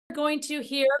Going to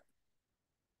hear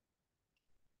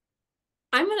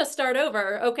I'm going to start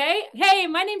over, okay? Hey,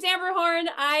 my name's Amber Horn.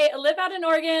 I live out in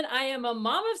Oregon. I am a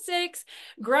mom of six,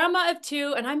 grandma of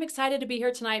two, and I'm excited to be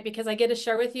here tonight because I get to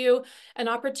share with you an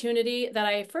opportunity that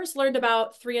I first learned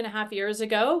about 3.5 years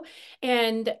ago.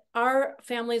 And our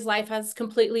family's life has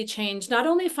completely changed, not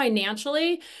only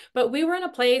financially, but we were in a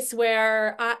place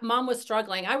where mom was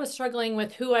struggling. I was struggling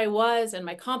with who I was and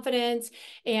my confidence.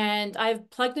 And I've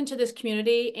plugged into this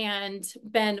community and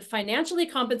been financially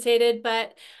compensated,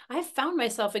 but I've found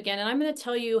myself again, and I'm going to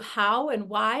tell you how and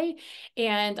why.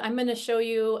 And I'm going to show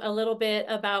you a little bit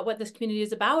about what this community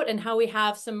is about and how we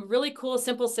have some really cool,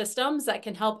 simple systems that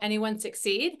can help anyone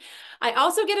succeed. I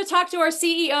also get to talk to our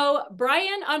CEO,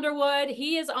 Brian Underwood.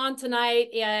 He is on tonight,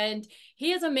 and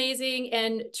he is amazing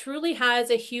and truly has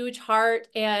a huge heart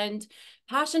and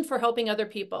passion for helping other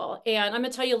people. And I'm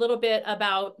going to tell you a little bit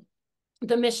about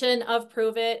the mission of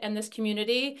Pruvit and this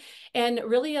community, and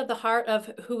really of the heart of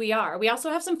who we are. We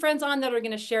also have some friends on that are going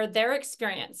to share their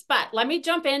experience. But let me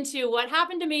jump into what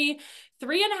happened to me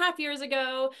 3.5 years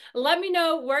ago. Let me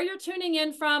know where you're tuning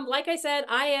in from. Like I said,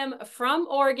 I am from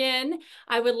Oregon.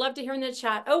 I would love to hear in the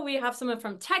chat. Oh, we have someone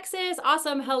from Texas.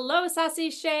 Awesome. Hello, Sassy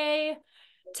Shay.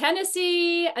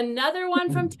 Tennessee, another one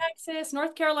from Texas,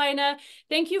 North Carolina.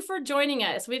 Thank you for joining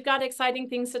us. We've got exciting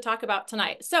things to talk about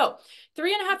tonight. So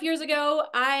 3.5 years ago,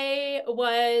 I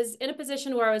was in a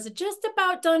position where I was just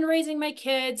about done raising my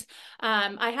kids.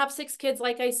 I have 6 kids,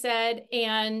 like I said,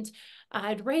 and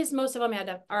I'd raised most of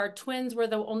them. Our twins were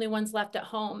the only ones left at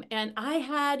home. And I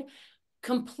had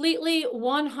completely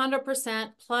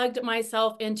 100% plugged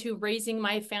myself into raising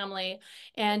my family.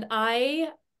 And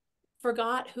I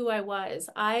forgot who I was.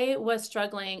 I was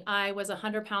struggling. I was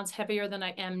 100 pounds heavier than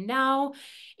I am now.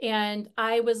 And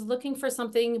I was looking for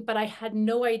something, but I had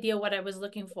no idea what I was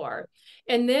looking for.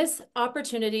 And this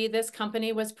opportunity, this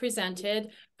company was presented,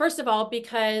 first of all,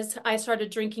 because I started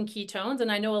drinking ketones.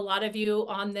 And I know a lot of you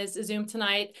on this Zoom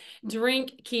tonight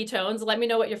drink ketones. Let me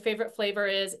know what your favorite flavor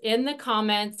is in the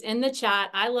comments, in the chat.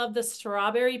 I love the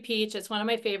strawberry peach. It's one of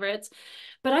my favorites.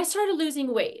 But I started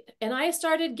losing weight and I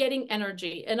started getting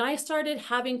energy and I started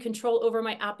having control over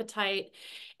my appetite,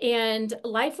 and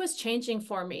life was changing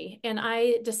for me. And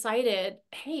I decided,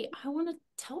 hey, I want to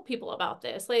tell people about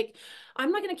this. Like,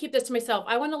 I'm not going to keep this to myself.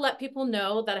 I want to let people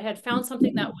know that I had found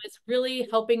something that was really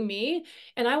helping me,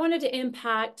 and I wanted to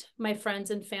impact my friends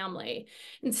and family.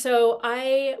 And so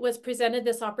I was presented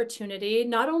this opportunity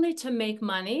not only to make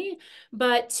money,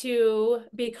 but to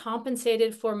be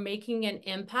compensated for making an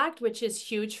impact, which is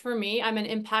huge for me. I'm an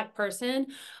impact person.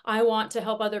 I want to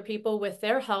help other people with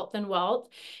their health and wealth.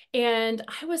 And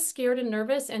I was scared and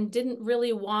nervous and didn't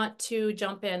really want to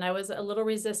jump in. I was a little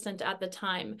resistant at the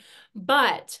time.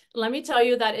 But let me tell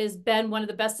you, that has been one of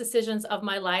the best decisions of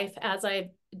my life as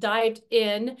I dived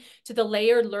in to the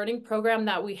layered learning program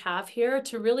that we have here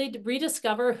to really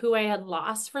rediscover who I had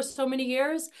lost for so many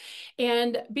years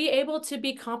and be able to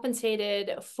be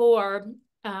compensated for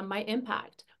my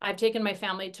impact. I've taken my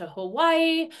family to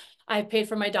Hawaii. I've paid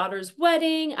for my daughter's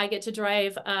wedding. I get to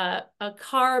drive a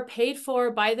car paid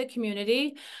for by the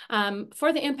community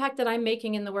for the impact that I'm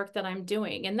making in the work that I'm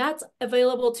doing. And that's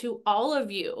available to all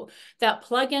of you that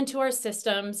plug into our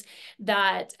systems,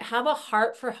 that have a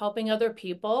heart for helping other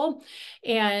people,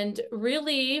 and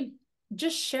really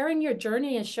just sharing your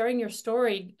journey and sharing your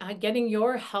story, getting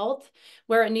your health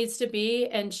where it needs to be,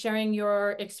 and sharing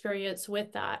your experience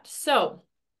with that. So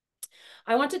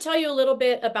I want to tell you a little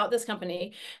bit about this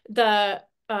company. The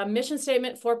mission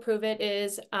statement for Pruvit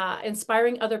is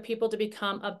inspiring other people to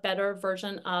become a better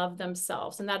version of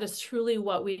themselves. And that is truly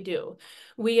what we do.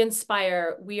 We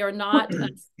inspire. We are not a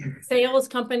sales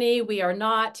company. We are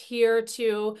not here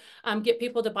to get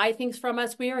people to buy things from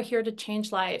us. We are here to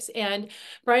change lives. And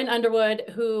Brian Underwood,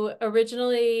 who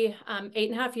originally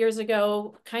 8.5 years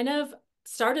ago kind of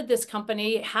started this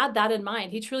company, had that in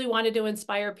mind. He truly wanted to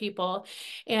inspire people.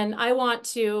 And I want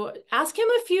to ask him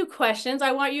a few questions.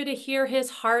 I want you to hear his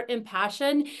heart and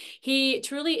passion. He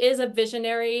truly is a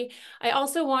visionary. I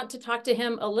also want to talk to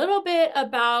him a little bit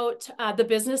about the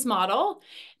business model,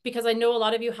 because I know a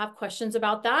lot of you have questions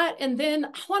about that. And then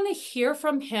I want to hear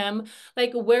from him,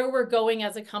 like where we're going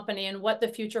as a company and what the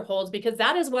future holds, because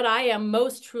that is what I am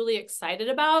most truly excited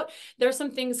about. There's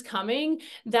some things coming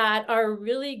that are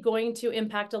really going to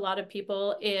impact a lot of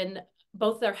people in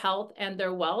both their health and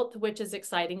their wealth, which is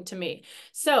exciting to me.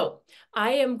 So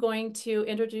I am going to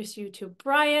introduce you to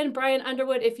Brian. Brian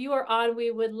Underwood, if you are on, we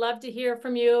would love to hear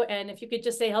from you. And if you could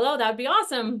just say hello, that would be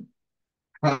awesome.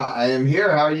 I am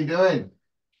here. How are you doing,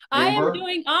 I am Amber?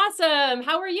 doing awesome.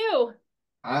 How are you?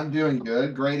 I'm doing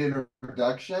good. Great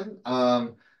introduction.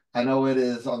 I know it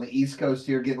is on the East Coast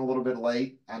here, getting a little bit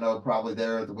late. I know probably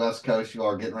there at the West Coast, you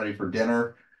all are getting ready for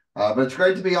dinner. But it's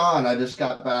great to be on. I just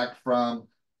got back from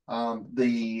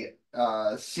the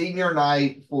senior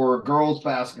night for girls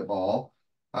basketball.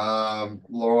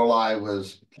 Lorelai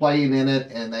was playing in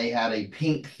it, and they had a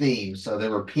pink theme, so they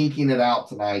were pinking it out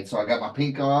tonight. So I got my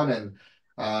pink on,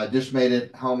 and just made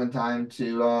it home in time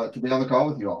to be on the call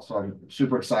with you all. So I'm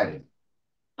super excited.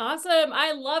 Awesome.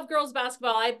 I love girls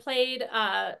basketball. I played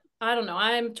I don't know,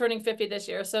 I'm turning 50 this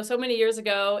year. So many years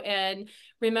ago and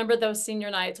remember those senior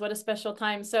nights. What a special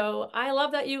time. So I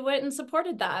love that you went and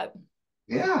supported that.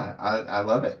 Yeah, I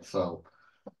love it. So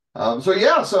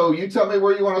yeah, so you tell me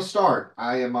where you want to start.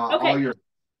 I am all Okay. yours.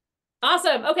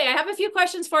 Awesome. Okay, I have a few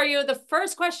questions for you. The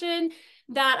first question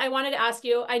that I wanted to ask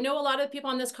you, I know a lot of people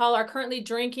on this call are currently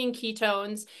drinking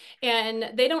ketones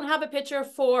and they don't have a picture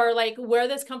for like where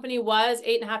this company was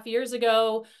 8.5 years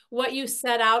ago, what you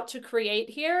set out to create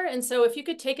here. And so if you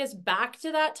could take us back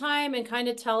to that time and kind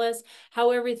of tell us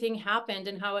how everything happened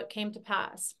and how it came to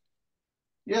pass.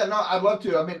 Yeah, no, I'd love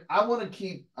to. I mean, I want to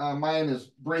keep mine as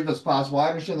brief as possible. I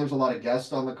understand there's a lot of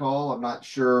guests on the call. I'm not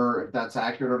sure if that's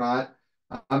accurate or not.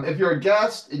 If you're a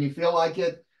guest and you feel like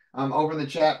it, over in the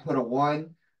chat, put a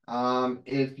one.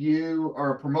 If you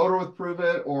are a promoter with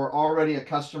Pruvit or already a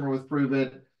customer with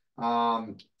Pruvit,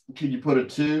 could you put a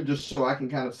two just so I can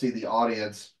kind of see the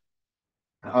audience?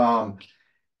 Um,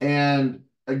 And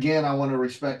again, I want to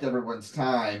respect everyone's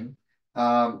time.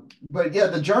 But yeah,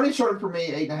 the journey started for me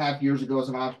 8.5 years ago as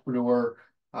an entrepreneur.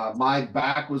 My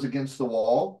back was against the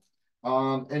wall.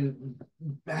 And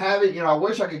having, I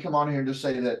wish I could come on here and just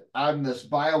say that I'm this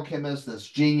biochemist, this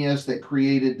genius that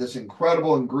created this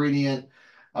incredible ingredient,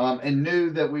 and knew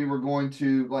that we were going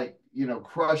to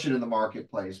crush it in the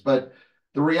marketplace. But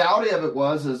the reality of it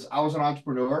is I was an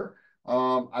entrepreneur.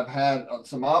 I've had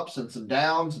some ups and some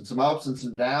downs and some ups and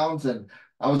some downs. And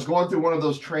I was going through one of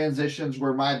those transitions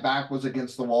where my back was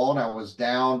against the wall and I was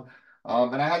down.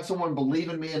 And I had someone believe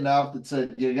in me enough that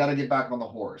said, you got to get back on the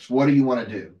horse. What do you want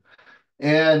to do?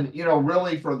 And,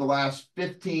 really for the last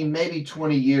 15, maybe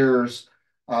 20 years,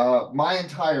 my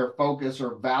entire focus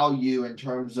or value in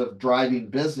terms of driving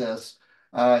business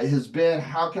has been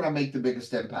how can I make the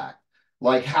biggest impact?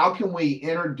 Like, how can we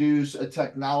introduce a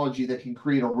technology that can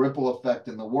create a ripple effect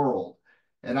in the world?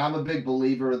 And I'm a big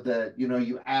believer that,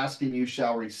 you ask and you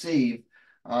shall receive.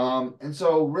 And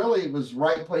so, really, it was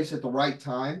right place at the right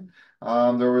time.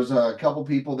 There was a couple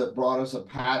people that brought us a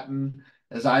patent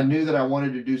as I knew that I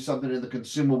wanted to do something in the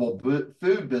consumable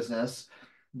food business.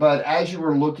 But as you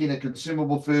were looking at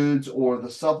consumable foods or the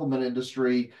supplement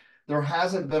industry, there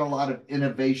hasn't been a lot of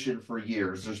innovation for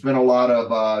years. There's been a lot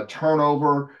of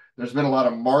turnover. There's been a lot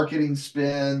of marketing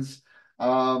spins.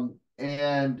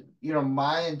 And,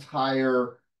 my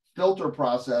entire filter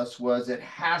process was it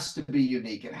has to be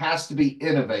unique. It has to be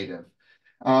innovative.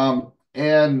 And,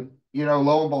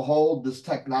 lo and behold, this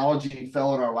technology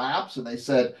fell in our laps and they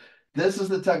said, this is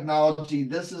the technology.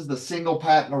 This is the single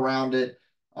patent around it.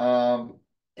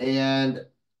 And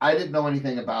I didn't know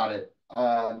anything about it.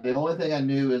 The only thing I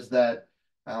knew is that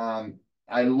um,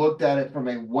 I looked at it from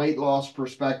a weight loss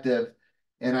perspective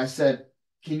and I said,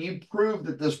 can you prove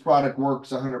that this product works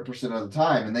 100% of the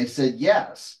time? And they said,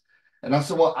 yes. And I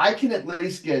said, well, I can at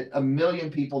least get 1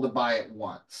 million people to buy it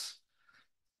once.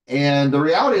 And the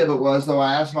reality of it was, though,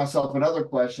 I asked myself another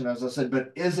question, as I said,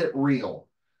 but is it real?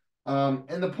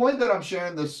 And the point that I'm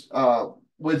sharing this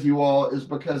with you all is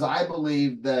because I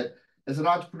believe that as an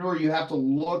entrepreneur, you have to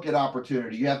look at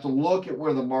opportunity. You have to look at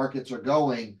where the markets are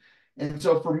going. And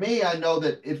so for me, I know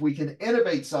that if we can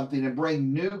innovate something and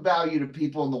bring new value to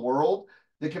people in the world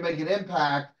that can make an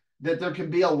impact, that there can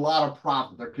be a lot of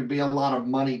profit. There can be a lot of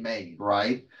money made,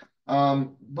 right?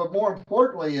 But more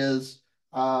importantly is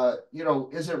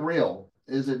it real?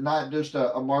 Is it not just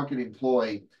a marketing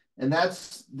ploy? And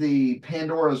that's the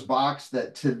Pandora's box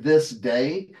that to this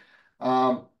day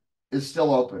um, is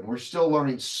still open. We're still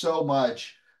learning so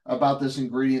much about this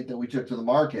ingredient that we took to the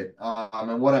market.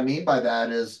 And what I mean by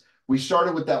that is we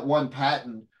started with that one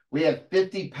patent. We had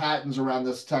 50 patents around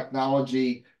this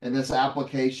technology and this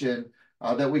application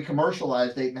that we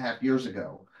commercialized 8.5 years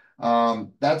ago.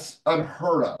 That's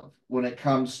unheard of when it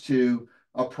comes to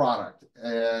a product.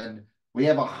 And we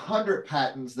have 100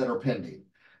 patents that are pending.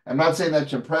 I'm not saying that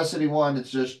to impress anyone. It's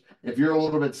just if you're a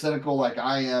little bit cynical like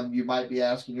I am, you might be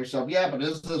asking yourself, yeah, but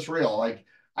is this real? Like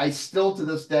I still to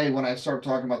this day, when I start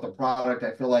talking about the product,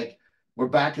 I feel like we're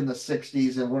back in the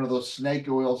 60s and one of those snake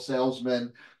oil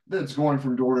salesmen that's going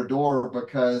from door to door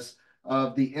because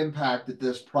of the impact that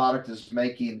this product is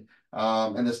making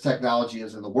and this technology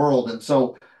is in the world. And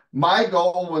so My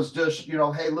goal was just,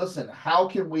 hey, listen, how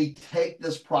can we take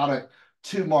this product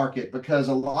to market? Because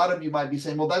a lot of you might be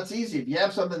saying, well, that's easy. If you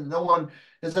have something that no one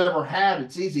has ever had,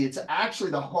 it's easy. It's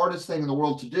actually the hardest thing in the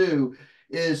world to do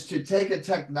is to take a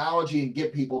technology and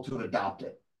get people to adopt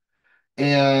it.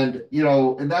 And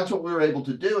that's what we were able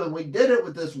to do. And we did it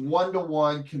with this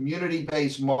one-to-one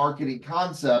community-based marketing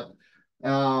concept. We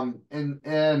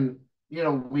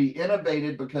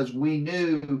innovated because we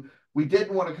knew we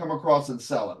didn't want to come across and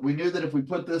sell it. We knew that if we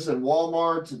put this in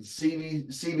Walmart's and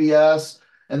CVS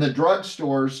and the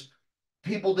drugstores,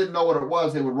 people didn't know what it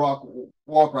was. They would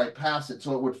walk right past it,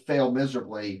 so it would fail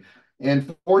miserably.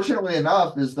 And fortunately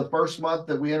enough, is the first month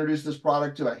that we introduced this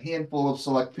product to a handful of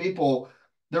select people,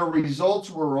 their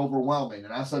results were overwhelming.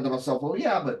 And I said to myself, well,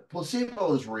 yeah, but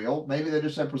placebo is real. Maybe they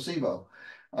just had placebo.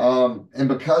 And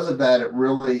because of that, it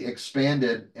really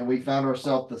expanded. And we found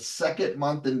ourselves the second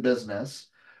month in business.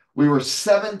 We were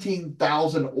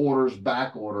 17,000 orders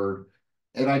back ordered.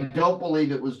 And I don't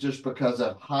believe it was just because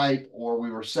of hype or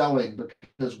we were selling,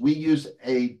 because we used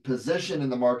a position in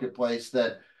the marketplace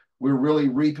that we're really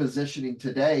repositioning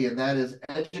today, and that is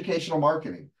educational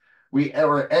marketing. We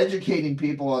were educating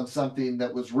people on something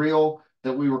that was real,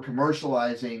 that we were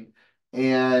commercializing,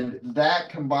 and that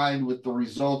combined with the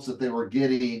results that they were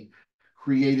getting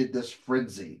created this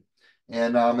frenzy.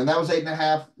 And that was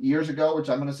 8.5 years ago, which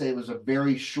I'm going to say was a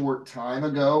very short time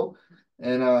ago.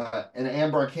 And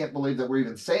Amber, I can't believe that we're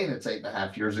even saying it's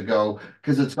 8.5 years ago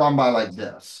because it's gone by like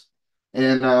this.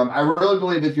 And I really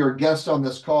believe if you're a guest on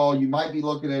this call, you might be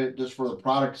looking at it just for the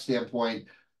product standpoint,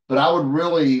 but I would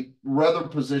really rather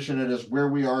position it as where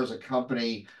we are as a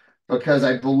company, because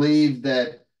I believe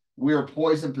that we're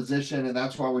poised in position, and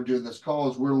that's why we're doing this call,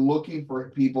 is we're looking for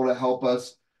people to help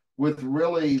us with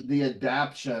really the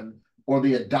adaption or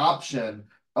the adoption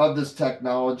of this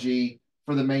technology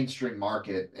for the mainstream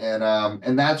market.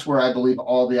 And that's where I believe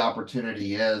all the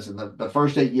opportunity is. And the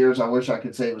first 8 years, I wish I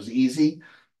could say it was easy.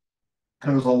 It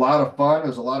was a lot of fun. It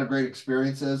was a lot of great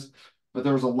experiences, but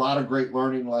there was a lot of great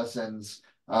learning lessons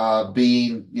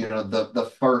being,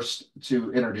 the first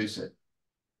to introduce it.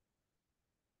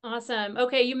 Awesome.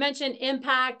 Okay, you mentioned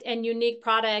impact and unique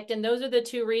product, and those are the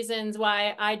two reasons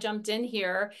why I jumped in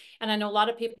here. And I know a lot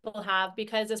of people have,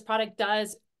 because this product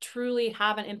does truly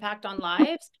have an impact on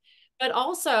lives. But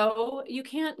also, you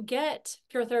can't get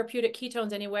pure therapeutic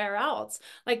ketones anywhere else.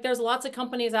 Like, there's lots of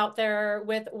companies out there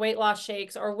with weight loss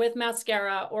shakes or with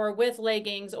mascara or with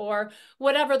leggings or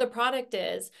whatever the product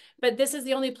is. But this is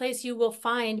the only place you will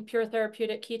find pure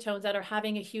therapeutic ketones that are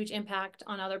having a huge impact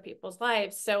on other people's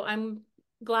lives. So I'm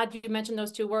glad you mentioned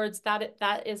those two words.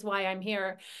 That is why I'm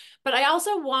here. But I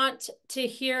also want to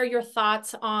hear your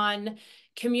thoughts on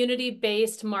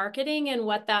community-based marketing and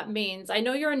what that means. I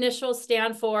know your initials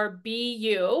stand for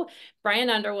BU, Brian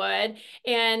Underwood,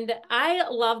 and I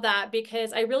love that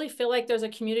because I really feel like there's a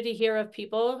community here of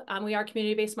people. We are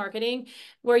community-based marketing,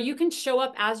 where you can show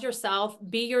up as yourself,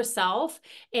 be yourself,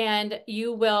 and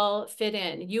you will fit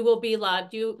in. You will be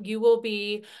loved. You will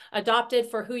be adopted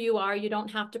for who you are. You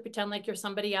don't have to pretend like you're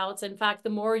somebody else. In fact, the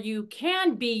more you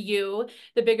can be you,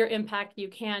 the bigger impact you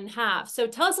can have. So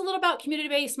tell us a little about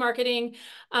community-based marketing,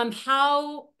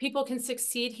 how people can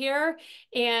succeed here,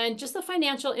 and just the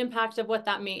financial impact of what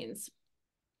that means.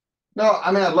 No,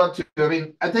 I mean, I'd love to. I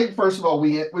mean, I think first of all,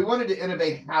 we wanted to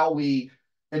innovate how we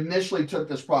initially took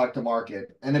this product to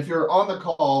market. And if you're on the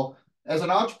call, as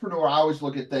an entrepreneur, I always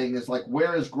look at things like,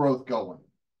 where is growth going?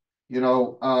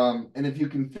 And if you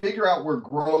can figure out where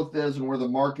growth is and where the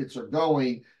markets are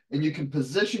going, and you can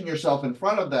position yourself in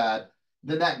front of that,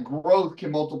 then that growth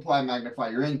can multiply and magnify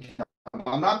your income.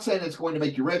 I'm not saying it's going to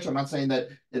make you rich. I'm not saying that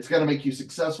it's going to make you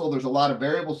successful. There's a lot of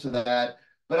variables to that.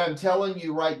 But I'm telling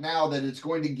you right now that it's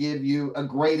going to give you a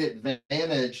great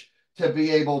advantage to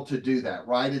be able to do that,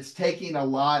 right? It's taking a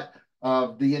lot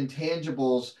of the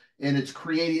intangibles and it's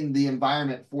creating the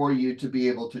environment for you to be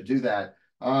able to do that.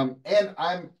 And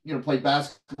I'm, played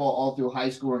basketball all through high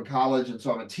school and college, and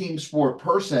so I'm a team sport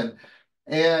person.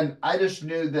 And I just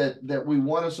knew that we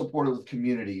want to support it with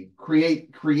community,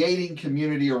 creating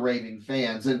community or raving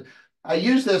fans. And I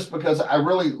use this because I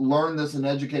really learned this and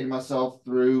educated myself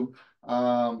through,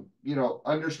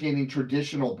 understanding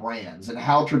traditional brands and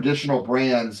how traditional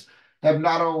brands have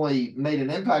not only made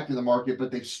an impact in the market,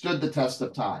 but they've stood the test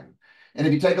of time. And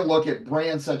if you take a look at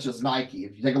brands such as Nike,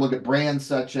 if you take a look at brands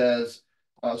such as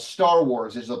Star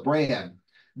Wars is a brand,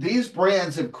 these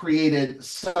brands have created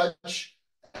such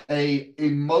a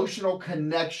emotional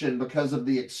connection because of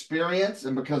the experience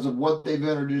and because of what they've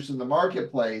introduced in the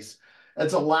marketplace.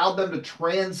 It's allowed them to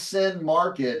transcend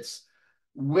markets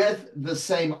with the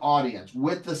same audience,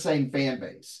 with the same fan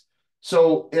base.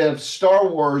 So if Star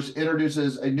Wars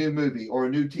introduces a new movie or a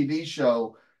new TV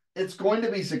show, it's going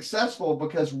to be successful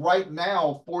because right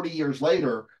now, 40 years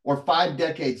later or 5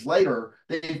 decades later,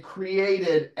 they've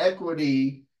created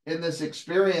equity in this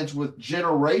experience with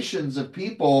generations of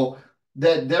people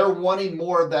that they're wanting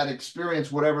more of that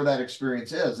experience, whatever that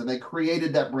experience is. And they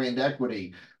created that brand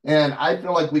equity. And I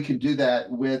feel like we can do that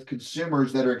with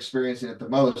consumers that are experiencing it the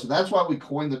most. And that's why we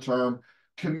coined the term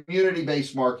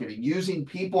community-based marketing, using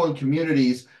people and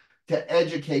communities to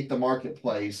educate the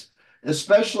marketplace,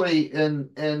 especially in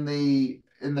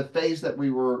the phase that we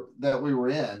were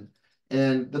in.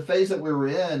 And the phase that we were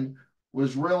in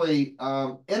was really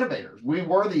innovators. We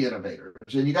were the innovators.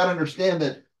 And you got to understand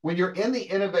that when you're in the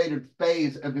innovative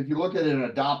phase, if you look at an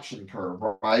adoption curve,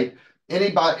 right?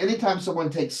 Anytime someone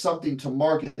takes something to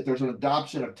market, there's an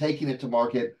adoption of taking it to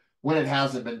market when it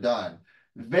hasn't been done.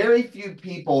 Very few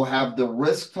people have the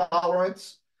risk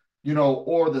tolerance,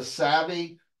 or the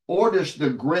savvy, or just the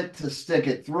grit to stick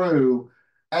it through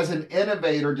as an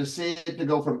innovator to see it to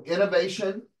go from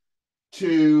innovation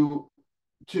to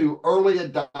early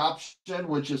adoption,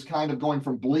 which is kind of going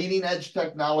from bleeding edge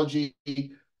technology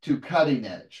to cutting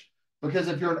edge. Because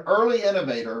if you're an early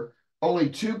innovator, only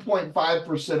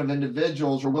 2.5% of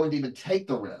individuals are willing to even take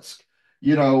the risk,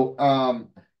 you know, um,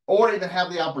 or even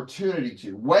have the opportunity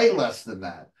to, way less than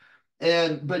that.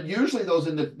 But usually those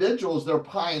individuals, they're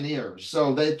pioneers.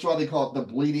 So that's why they call it the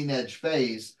bleeding edge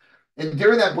phase. And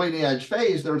during that bleeding edge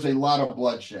phase, there's a lot of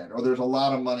bloodshed or there's a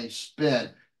lot of money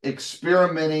spent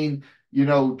experimenting,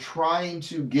 trying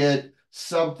to get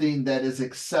something that is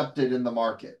accepted in the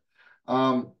market.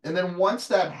 And then once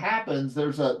that happens,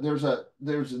 there's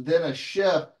then a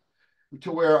shift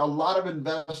to where a lot of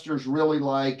investors really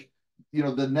like,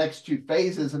 the next two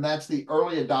phases, and that's the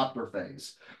early adopter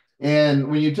phase. And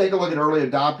when you take a look at early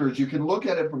adopters, you can look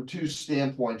at it from two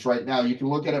standpoints right now. You can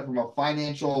look at it from a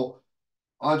financial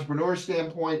entrepreneur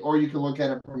standpoint, or you can look at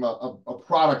it from a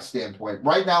product standpoint.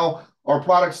 Right now, our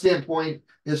product standpoint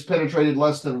has penetrated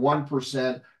less than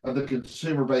 1% of the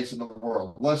consumer base in the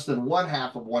world, less than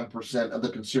 0.5% of the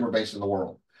consumer base in the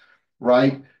world,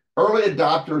 right? Early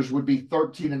adopters would be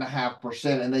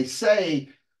 13.5%. And they say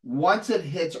once it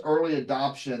hits early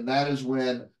adoption, that is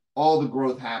when all the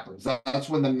growth happens. That's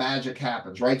when the magic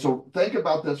happens, right? So think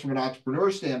about this from an entrepreneur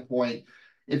standpoint.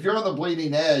 If you're on the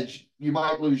bleeding edge, you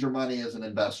might lose your money as an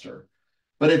investor.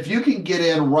 But if you can get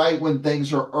in right when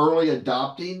things are early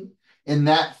adopting in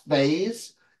that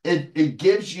phase, it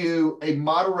gives you a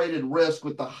moderated risk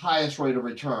with the highest rate of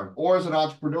return. Or as an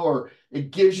entrepreneur, it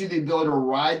gives you the ability to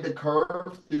ride the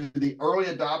curve through the early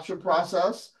adoption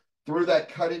process, through that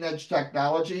cutting edge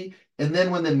technology. And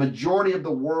then when the majority of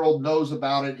the world knows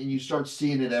about it and you start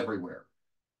seeing it everywhere.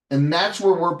 And that's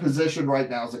where we're positioned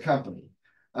right now as a company.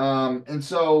 And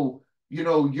so,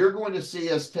 you're going to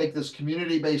see us take this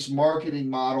community-based marketing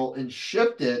model and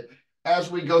shift it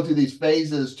as we go through these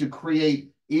phases to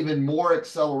create even more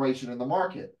acceleration in the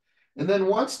market. And then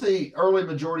once the early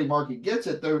majority market gets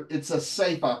it, it's a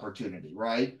safe opportunity,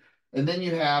 right? And then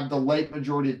you have the late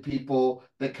majority of people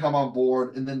that come on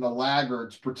board, and then the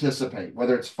laggards participate,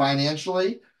 whether it's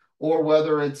financially or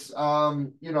whether it's,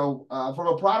 from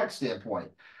a product standpoint.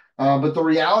 But the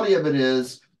reality of it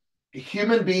is,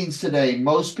 human beings today,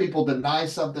 most people deny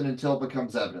something until it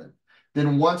becomes evident.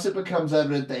 Then once it becomes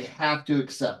evident, they have to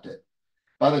accept it.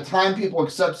 By the time people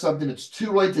accept something, it's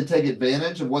too late to take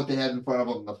advantage of what they had in front of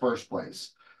them in the first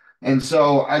place. And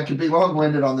so I could be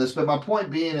long-winded on this, but my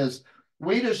point being is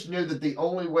we just knew that the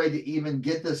only way to even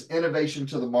get this innovation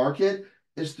to the market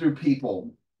is through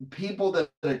people that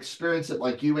experience it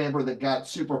like you, Amber, that got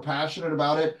super passionate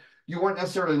about it. You weren't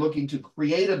necessarily looking to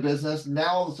create a business. Now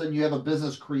all of a sudden you have a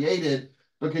business created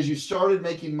because you started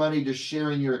making money just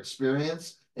sharing your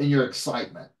experience and your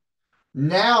excitement.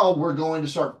 Now we're going to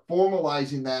start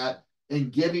formalizing that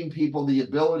and giving people the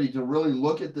ability to really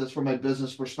look at this from a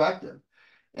business perspective.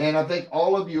 And I think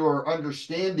all of you are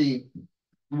understanding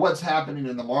what's happening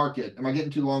in the market. Am I getting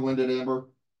too long-winded, Amber?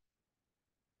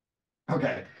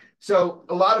 Okay. So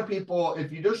a lot of people,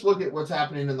 if you just look at what's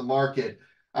happening in the market,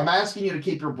 I'm asking you to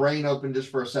keep your brain open just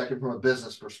for a second from a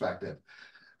business perspective.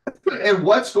 And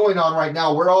what's going on right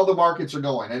now, where all the markets are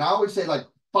going. And I always say, like,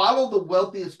 follow the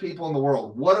wealthiest people in the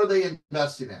world. What are they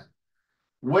investing in?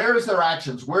 Where is their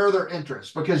actions? Where are their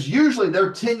interests? Because usually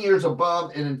they're 10 years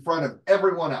above and in front of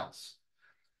everyone else.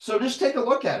 So just take a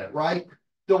look at it, right?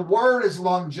 The word is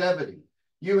longevity.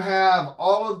 You have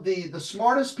all of the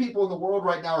smartest people in the world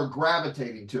right now are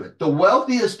gravitating to it. The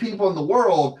wealthiest people in the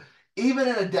world, even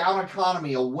in a down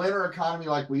economy, a winter economy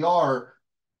like we are,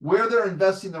 where they're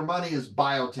investing their money is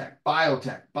biotech,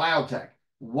 biotech, biotech.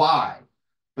 Why?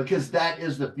 because that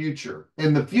is the future.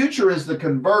 And the future is the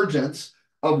convergence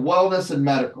of wellness and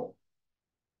medical.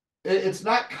 It's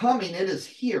not coming, it is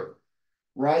here,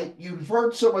 right? You've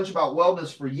heard so much about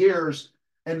wellness for years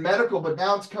and medical, but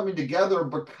now it's coming together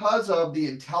because of the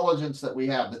intelligence that we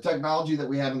have, the technology that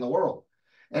we have in the world.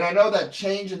 And I know that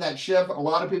change and that shift, a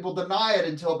lot of people deny it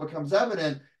until it becomes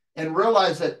evident and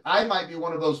realize that I might be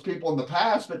one of those people in the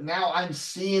past, but now I'm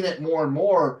seeing it more and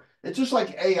more. It's just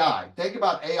like AI. Think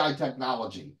about AI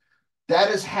technology. That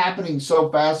is happening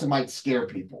so fast it might scare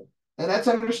people. And that's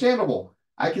understandable.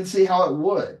 I can see how it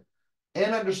would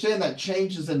and understand that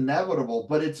change is inevitable,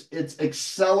 but it's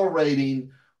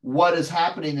accelerating what is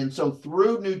happening. And so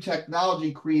through new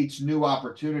technology creates new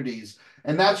opportunities.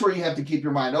 And that's where you have to keep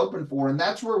your mind open for. And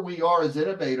that's where we are as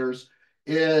innovators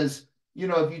is,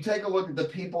 if you take a look at the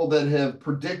people that have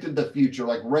predicted the future,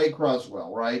 like Ray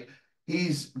Kurzweil, right?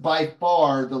 He's by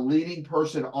far the leading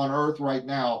person on earth right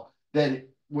now that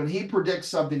when he predicts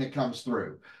something that comes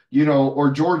through,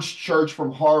 or George Church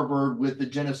from Harvard with the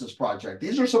Genesis Project.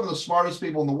 These are some of the smartest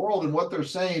people in the world. And what they're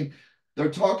saying, they're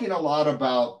talking a lot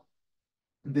about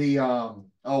the,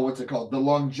 what's it called? The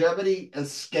longevity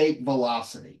escape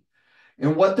velocity.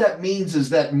 And what that means is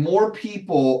that more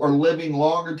people are living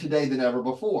longer today than ever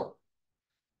before.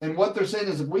 And what they're saying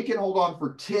is if we can hold on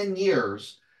for 10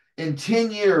 years, in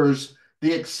 10 years,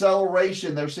 the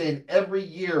acceleration, they're saying every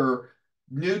year,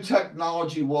 new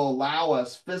technology will allow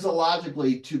us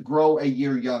physiologically to grow a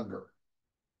year younger.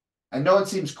 I know it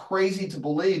seems crazy to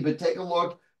believe, but take a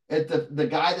look at the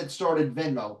guy that started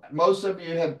Venmo. Most of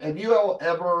you have you all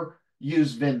ever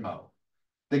used Venmo?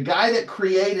 The guy that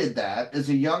created that is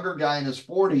a younger guy in his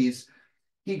 40s.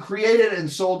 He created and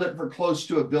sold it for close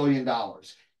to $1 billion.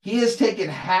 He has taken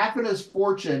half of his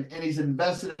fortune and he's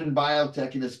invested in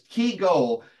biotech, and his key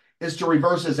goal is to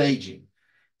reverse his aging.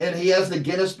 And he has the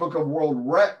Guinness Book of World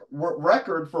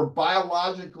Record for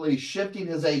biologically shifting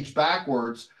his age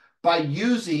backwards by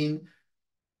using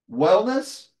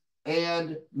wellness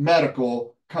and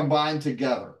medical combined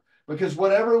together. Because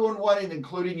what everyone wanting,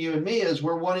 including you and me, is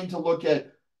we're wanting to look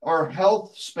at our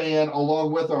health span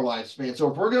along with our lifespan.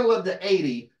 So if we're going to live to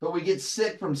 80, but we get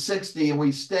sick from 60 and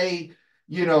we stay,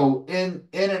 in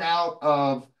and out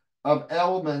of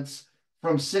elements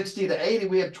from 60 to 80,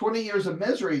 we have 20 years of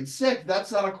misery and sick.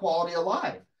 That's not a quality of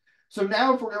life. So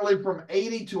now if we're going to live from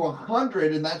 80 to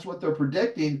 100, and that's what they're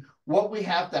predicting, what we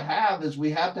have to have is we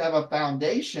have to have a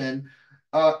foundation.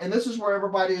 And this is where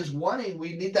everybody is wanting.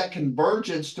 We need that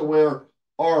convergence to where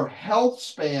our health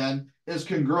span is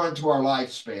congruent to our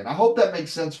lifespan. I hope that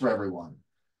makes sense for everyone.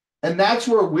 And that's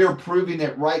where we're proving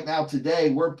it right now today.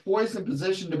 We're poised in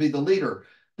position to be the leader.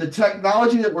 The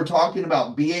technology that we're talking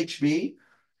about, BHB,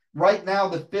 right now,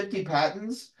 the 50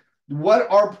 patents, what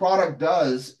our product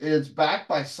does is backed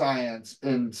by science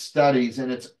and studies.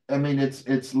 And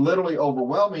it's literally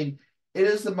overwhelming. It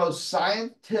is the most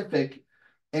scientific,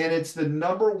 and it's the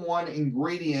number one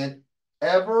ingredient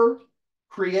ever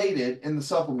created in the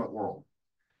supplement world.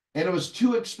 And it was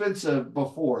too expensive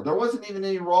before. There wasn't even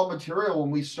any raw material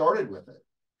when we started with it,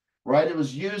 right? It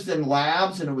was used in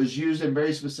labs and it was used in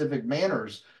very specific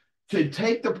manners. To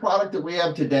take the product that we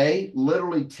have today,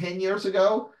 literally 10 years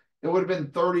ago, it would have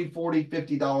been $30, $40,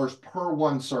 $50 per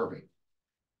one serving.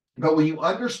 But when you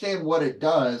understand what it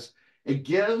does, it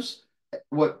gives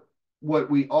what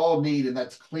we all need, and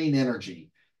that's clean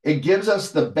energy. It gives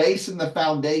us the base and the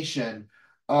foundation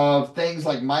of things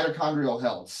like mitochondrial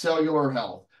health, cellular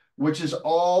health, which is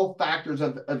all factors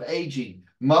of aging,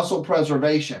 muscle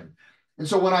preservation. And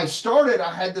so when I started,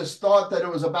 I had this thought that it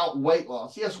was about weight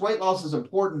loss. Yes, weight loss is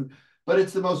important, but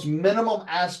it's the most minimum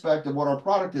aspect of what our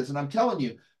product is. And I'm telling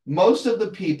you, most of the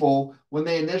people, when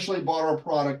they initially bought our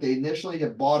product, they initially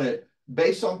have bought it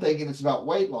based on thinking it's about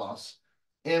weight loss.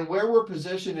 And where we're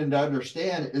positioned and to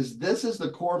understand is this is the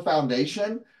core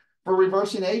foundation for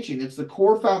reversing aging. It's the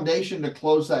core foundation to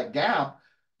close that gap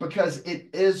because it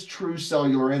is true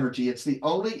cellular energy. It's the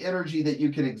only energy that you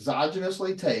can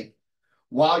exogenously take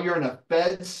while you're in a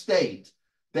fed state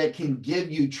that can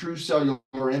give you true cellular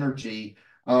energy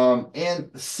and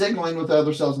signaling with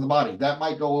other cells in the body. That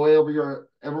might go way over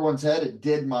everyone's head. It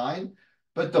did mine.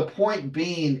 But the point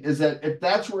being is that if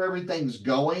that's where everything's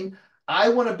going, I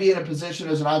want to be in a position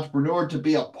as an entrepreneur to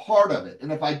be a part of it.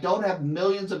 And if I don't have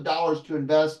millions of dollars to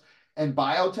invest in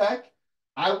biotech,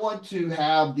 I want to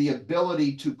have the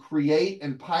ability to create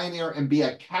and pioneer and be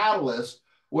a catalyst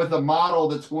with a model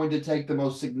that's going to take the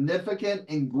most significant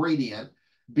ingredient,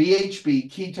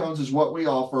 BHB, ketones is what we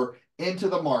offer, into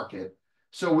the market.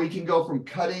 So we can go from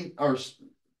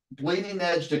bleeding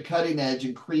edge to cutting edge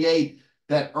and create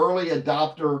that early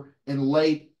adopter and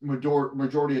late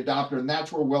majority adopter. And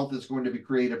that's where wealth is going to be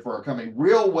created for our company.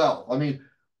 Real wealth. I mean,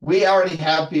 we already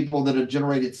have people that have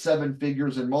generated seven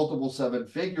figures and multiple seven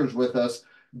figures with us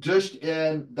just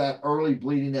in that early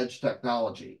bleeding edge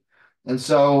technology. And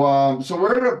so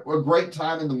we're at a great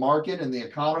time in the market and the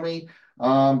economy,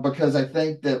 because I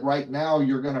think that right now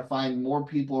you're going to find more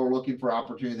people are looking for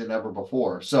opportunity than ever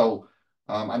before. So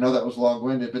I know that was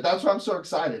long-winded, but that's why I'm so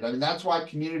excited. I mean, that's why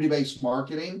community-based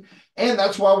marketing, and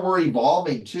that's why we're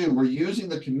evolving too. We're using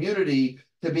the community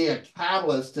to be a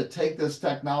catalyst to take this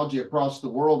technology across the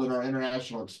world in our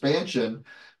international expansion.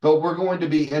 But we're going to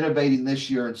be innovating this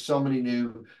year in so many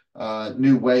new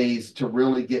ways to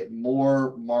really get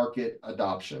more market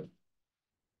adoption.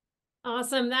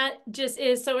 Awesome. That just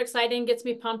is so exciting, gets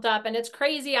me pumped up. And it's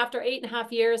crazy after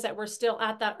 8.5 years that we're still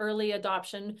at that early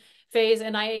adoption phase.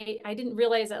 And I didn't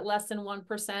realize that less than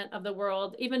 1% of the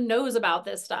world even knows about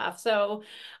this stuff. So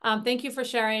thank you for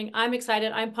sharing. I'm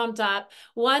excited. I'm pumped up.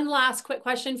 One last quick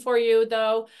question for you,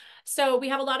 though. So we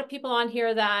have a lot of people on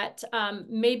here that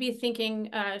may be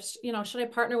thinking, should I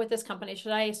partner with this company?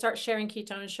 Should I start sharing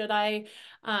ketones? Should I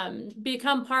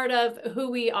become part of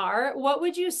who we are? What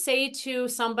would you say to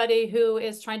somebody who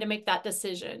is trying to make that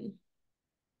decision?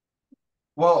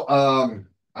 Well,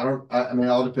 I don't, I mean, it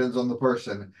all depends on the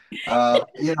person. I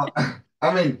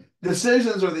mean,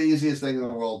 decisions are the easiest thing in the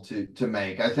world to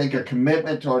make. I think a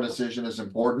commitment to our decision is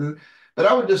important. But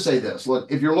I would just say this,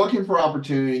 look, if you're looking for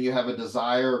opportunity and you have a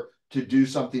desire to do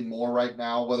something more right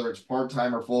now, whether it's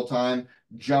part-time or full-time,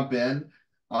 jump in.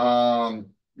 I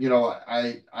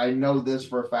know this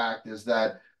for a fact is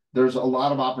that there's a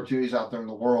lot of opportunities out there in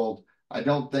the world. I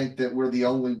don't think that we're the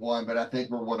only one, but I think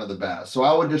we're one of the best. So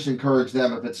I would just encourage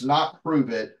them, if it's not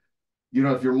Pruvit,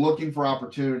 if you're looking for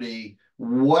opportunity,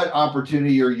 what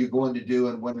opportunity are you going to do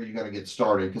and when are you going to get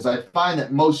started? Because I find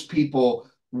that most people,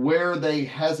 where they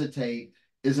hesitate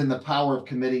is in the power of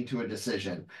committing to a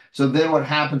decision. So then what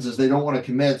happens is they don't want to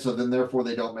commit, so then therefore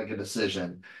they don't make a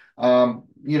decision. And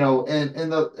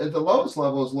at the lowest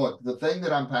level is, look, the thing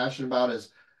that I'm passionate about is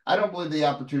I don't believe the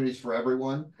opportunity is for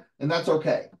everyone, and that's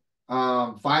okay.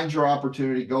 Find your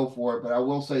opportunity, go for it. But I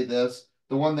will say this,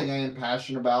 the one thing I am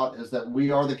passionate about is that we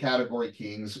are the category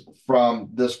kings from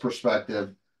this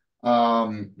perspective.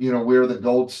 We're the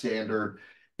gold standard.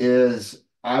 Is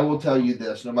I will tell you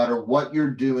this, no matter what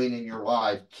you're doing in your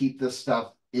life, keep this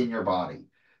stuff in your body.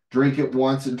 Drink it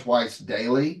once and twice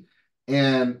daily.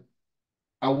 And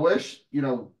I wish,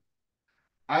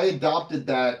 I adopted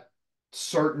that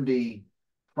certainty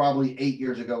probably 8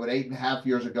 years ago, but 8.5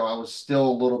 years ago, I was still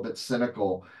a little bit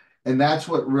cynical. And that's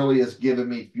what really has given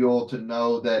me fuel to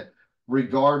know that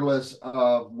regardless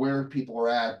of where people are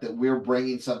at, that we're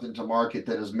bringing something to market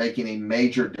that is making a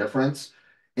major difference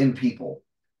in people.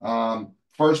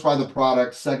 First by the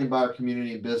product, second by our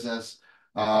community and business.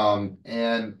 And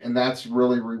that's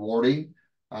really rewarding.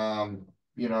 And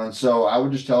so I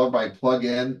would just tell everybody, plug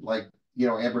in, like,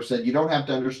 Amber said, you don't have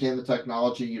to understand the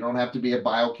technology. You don't have to be a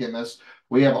biochemist.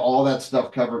 We have all that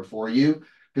stuff covered for you.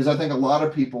 Because I think a lot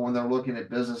of people, when they're looking at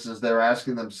businesses, they're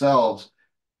asking themselves,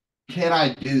 can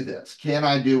I do this? Can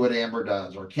I do what Amber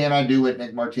does? Or can I do what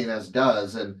Nick Martinez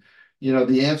does? And,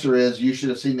 the answer is you should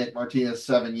have seen Nick Martinez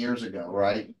 7 years ago,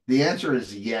 right? The answer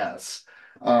is yes.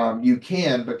 You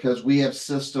can, because we have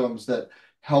systems that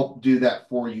help do that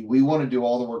for you. We want to do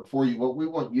all the work for you. What we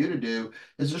want you to do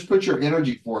is just put your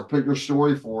energy forth, put your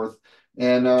story forth,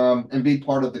 and be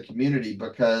part of the community,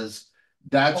 because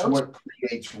that's what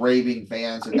creates raving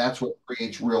fans, and that's what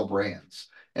creates real brands.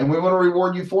 And we want to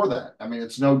reward you for that. I mean,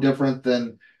 it's no different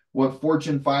than what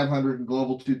Fortune 500 and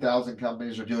Global 2000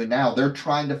 companies are doing now. They're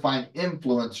trying to find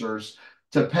influencers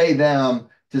to pay them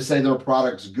to say their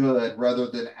product's good rather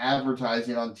than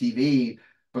advertising on TV,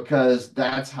 because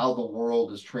that's how the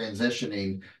world is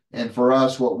transitioning. And for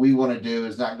us, what we want to do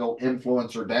is not go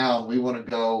influencer down. We want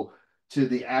to go to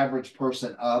the average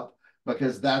person up,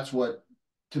 because that's what,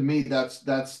 to me, that's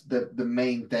the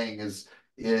main thing is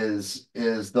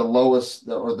the lowest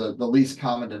or the least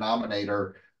common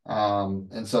denominator.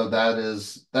 And so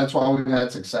that's why we've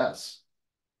had success.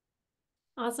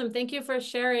 Awesome. Thank you for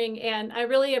sharing. And I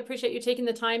really appreciate you taking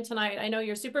the time tonight. I know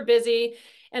you're super busy,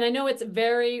 and I know it's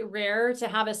very rare to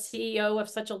have a CEO of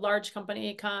such a large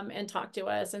company come and talk to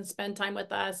us and spend time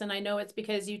with us. And I know it's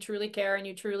because you truly care and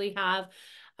you truly have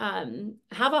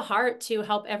a heart to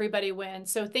help everybody win.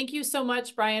 So thank you so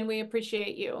much, Brian. We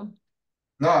appreciate you.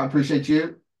 No, I appreciate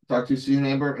you. Talk to you soon,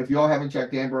 Amber. If you all haven't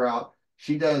checked Amber out,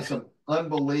 she does some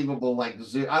unbelievable, like,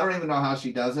 Zoom. I don't even know how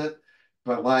she does it,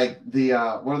 but like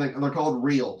what are they're called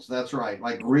reels. That's right,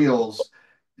 like reels.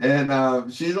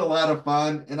 And she's a lot of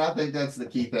fun. And I think that's the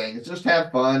key thing. It's just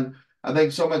have fun. I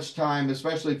think so much time,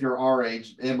 especially if you're our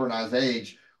age, Amber and I's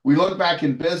age, we look back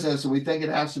in business and we think it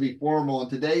has to be formal. In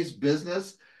today's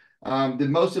business, the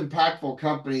most impactful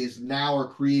companies now are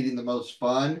creating the most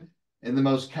fun and the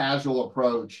most casual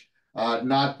approach,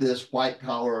 not this white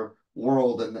collar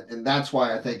world. And that's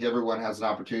why I think everyone has an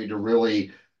opportunity to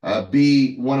really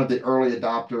be one of the early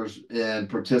adopters and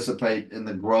participate in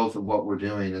the growth of what we're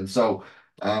doing. And so,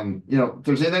 if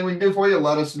there's anything we can do for you,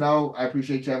 let us know. I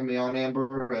appreciate you having me on,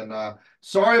 Amber. And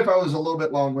sorry if I was a little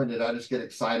bit long winded. I just get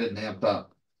excited and amped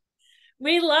up.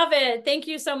 We love it. Thank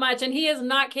you so much. And he is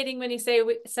not kidding when he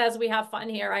says we have fun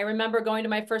here. I remember going to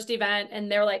my first event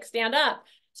and they're like, stand up,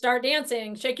 start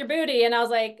dancing, shake your booty. And I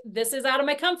was like, this is out of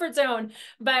my comfort zone.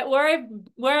 But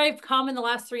where I've come in the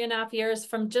last 3.5 years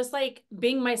from just like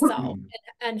being myself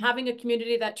and having a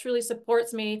community that truly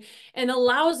supports me and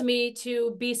allows me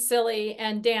to be silly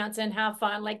and dance and have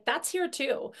fun, like that's here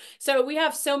too. So we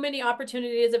have so many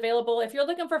opportunities available. If you're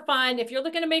looking for fun, if you're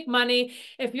looking to make money,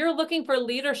 if you're looking for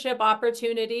leadership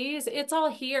opportunities, it's all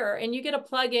here and you get to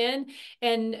plug in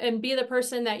and be the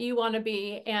person that you want to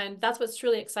be. And that's what's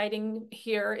truly exciting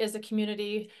here is a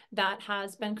community that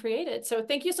has been created. So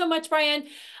thank you so much, Brian.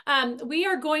 We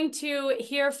are going to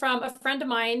hear from a friend of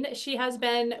mine. She has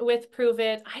been with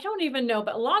Pruvit, I don't even know,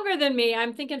 but longer than me.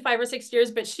 I'm thinking 5 or 6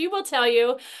 years, but she will tell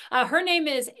you. Her name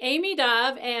is Amy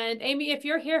Dove. And Amy, if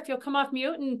you're here, if you'll come off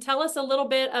mute and tell us a little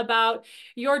bit about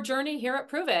your journey here at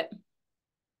Pruvit.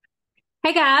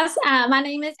 Hey guys, my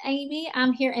name is Amy.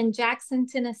 I'm here in Jackson,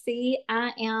 Tennessee.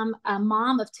 I am a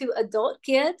mom of 2 adult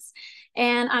kids,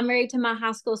 and I'm married to my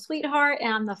high school sweetheart,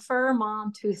 and I'm the fur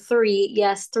mom to 3,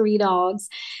 yes, 3 dogs.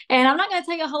 And I'm not going to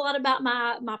tell you a whole lot about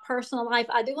my personal life.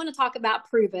 I do want to talk about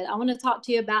Pruvit. I want to talk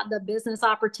to you about the business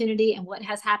opportunity and what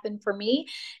has happened for me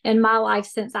in my life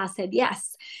since I said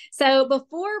yes. So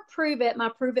before Pruvit, my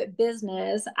Pruvit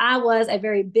business, I was a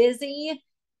very busy,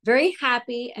 very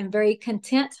happy and very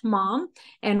content mom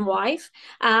and wife.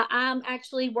 I'm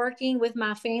actually working with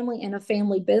my family in a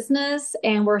family business,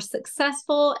 and we're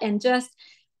successful. And just,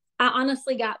 I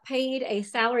honestly got paid a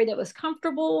salary that was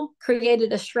comfortable,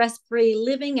 created a stress free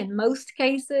living in most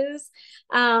cases.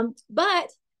 But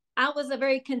I was a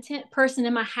very content person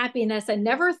in my happiness and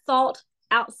never thought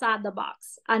outside the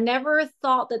box. I never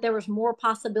thought that there was more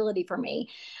possibility for me.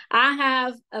 I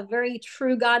have a very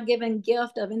true God given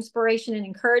gift of inspiration and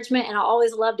encouragement, and I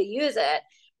always love to use it.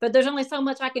 But there's only so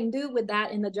much I can do with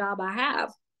that in the job I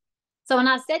have. So when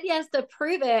I said yes to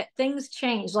Pruvit, things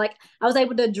changed. Like I was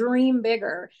able to dream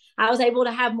bigger. I was able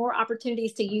to have more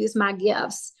opportunities to use my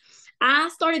gifts. I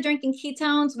started drinking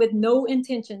ketones with no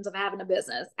intentions of having a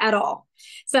business at all.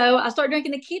 So I started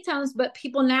drinking the ketones, but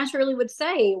people naturally would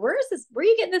say, where is this? Where are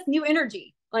you getting this new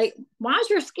energy? Like, why is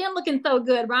your skin looking so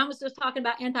good? Ryan was just talking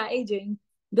about anti-aging.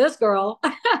 This girl.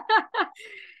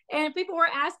 And people were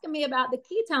asking me about the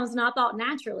ketones, and I thought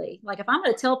naturally, like if I'm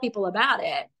going to tell people about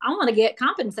it, I want to get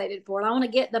compensated for it. I want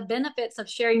to get the benefits of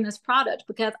sharing this product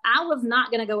because I was not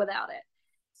going to go without it.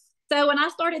 So when I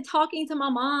started talking to my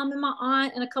mom and my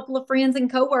aunt and a couple of friends and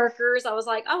coworkers, I was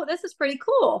like, oh, this is pretty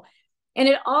cool. And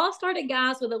it all started,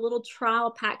 guys, with a little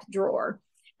trial pack drawer.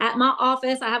 At my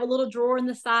office, I have a little drawer in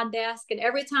the side desk. And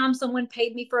every time someone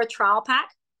paid me for a trial pack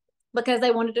because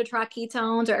they wanted to try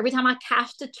ketones, or every time I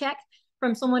cashed a check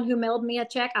from someone who mailed me a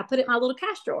check, I put it in my little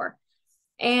cash drawer.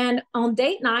 And on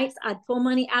date nights, I'd pull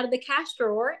money out of the cash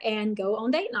drawer and go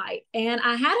on date night. And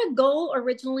I had a goal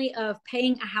originally of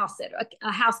paying a house sitter,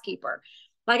 a housekeeper.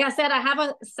 Like I said, I have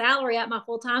a salary at my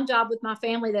full-time job with my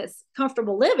family that's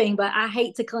comfortable living, but I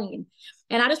hate to clean.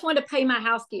 And I just wanted to pay my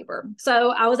housekeeper. So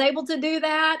I was able to do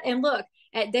that. And look,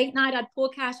 at date night, I'd pull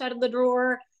cash out of the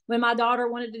drawer. When my daughter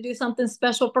wanted to do something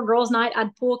special for girls' night,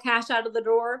 I'd pull cash out of the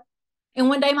drawer. And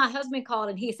one day my husband called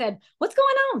and he said, what's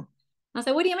going on? I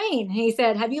said, what do you mean? And he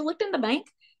said, have you looked in the bank?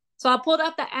 So I pulled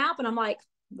up the app and I'm like,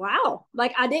 wow,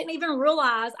 like I didn't even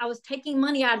realize I was taking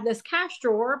money out of this cash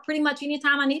drawer pretty much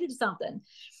anytime I needed something.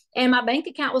 And my bank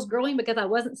account was growing because I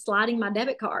wasn't sliding my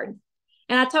debit card.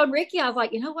 And I told Ricky, I was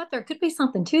like, you know what? There could be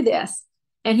something to this.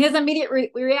 And his immediate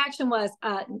reaction was,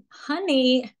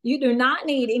 honey, you do not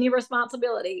need any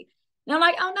responsibility. And I'm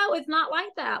like, oh no, it's not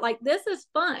like that. Like, this is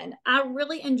fun. I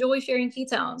really enjoy sharing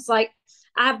ketones. Like,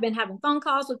 I've been having phone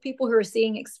calls with people who are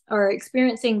seeing or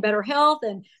experiencing better health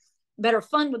and better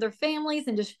fun with their families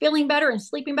and just feeling better and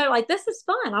sleeping better. Like, this is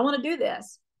fun. I want to do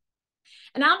this.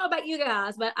 And I don't know about you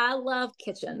guys, but I love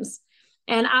kitchens.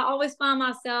 And I always find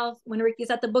myself when Ricky's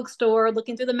at the bookstore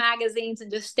looking through the magazines and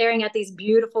just staring at these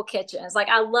beautiful kitchens. Like,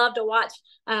 I love to watch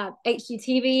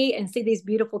HGTV and see these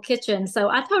beautiful kitchens. So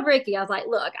I told Ricky, I was like,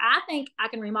 look, I think I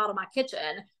can remodel my kitchen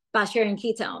by sharing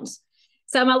ketones.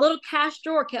 So my little cash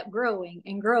drawer kept growing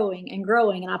and growing and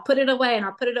growing. And I put it away and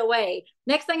I put it away.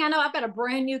 Next thing I know, I've got a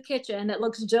brand new kitchen that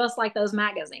looks just like those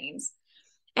magazines.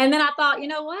 And then I thought, you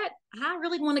know what? I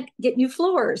really want to get new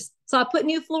floors. So I put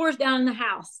new floors down in the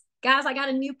house. Guys, I got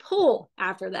a new pool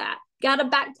after that. Got a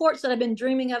back porch that I've been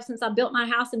dreaming of since I built my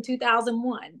house in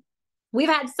 2001. We've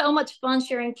had so much fun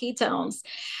sharing ketones.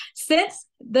 Since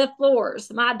the floors,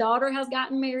 my daughter has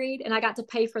gotten married, and I got to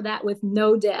pay for that with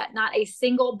no debt, not a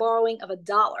single borrowing of a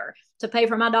dollar to pay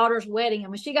for my daughter's wedding. And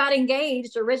when she got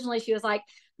engaged, originally she was like,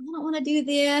 I don't want to do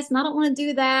this and I don't want to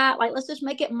do that. Like, let's just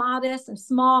make it modest and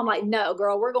small. I'm like, no,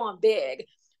 girl, we're going big.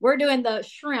 We're doing the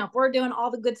shrimp. We're doing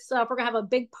all the good stuff. We're going to have a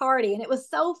big party. And it was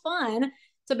so fun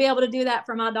to be able to do that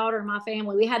for my daughter and my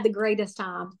family. We had the greatest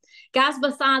time. Guys,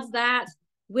 besides that,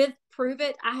 with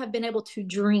Pruvit, I have been able to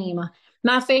dream.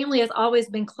 My family has always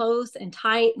been close and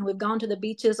tight, and we've gone to the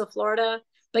beaches of Florida.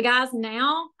 But guys,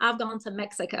 now I've gone to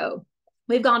Mexico.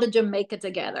 We've gone to Jamaica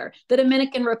together, the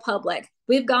Dominican Republic.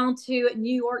 We've gone to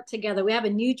New York together. We have a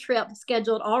new trip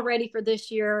scheduled already for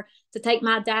this year to take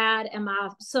my dad and my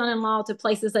son-in-law to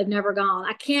places they've never gone.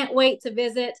 I can't wait to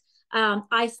visit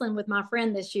Iceland with my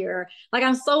friend this year. Like,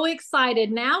 I'm so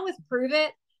excited. Now with Pruvit,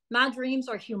 my dreams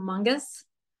are humongous,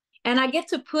 and I get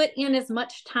to put in as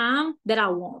much time that I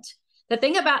want. The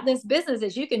thing about this business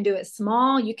is you can do it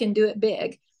small, you can do it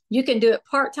big. You can do it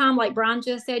part-time, like Brian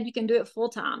just said, you can do it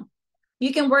full-time.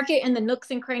 You can work it in the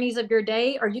nooks and crannies of your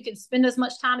day, or you can spend as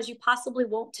much time as you possibly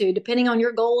want to, depending on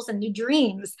your goals and your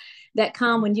dreams that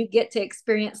come when you get to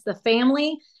experience the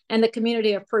family and the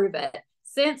community of Pruvit.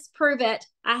 Since Pruvit,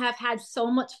 I have had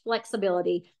so much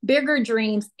flexibility, bigger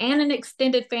dreams, and an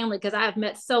extended family, because I have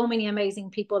met so many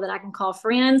amazing people that I can call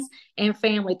friends and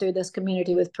family through this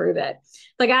community with Pruvit.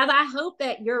 So guys, I hope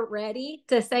that you're ready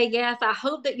to say yes. I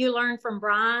hope that you learn from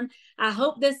Brian. I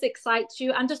hope this excites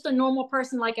you. I'm just a normal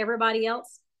person like everybody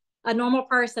else. A normal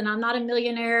person. I'm not a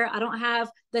millionaire. I don't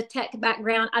have the tech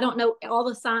background. I don't know all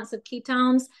the science of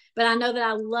ketones, but I know that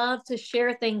I love to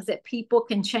share things that people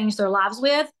can change their lives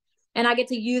with. And I get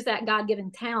to use that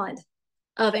God-given talent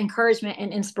of encouragement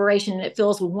and inspiration. And it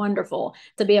feels wonderful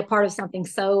to be a part of something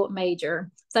so major.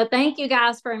 So thank you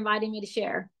guys for inviting me to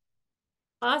share.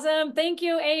 Awesome. Thank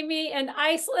you, Amy. And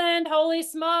Iceland, holy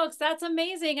smokes, that's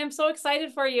amazing. I'm so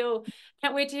excited for you.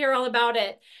 Can't wait to hear all about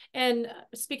it. And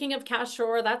speaking of cash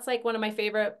drawer, that's like one of my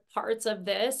favorite parts of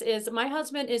this is my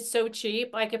husband is so cheap.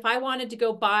 Like if I wanted to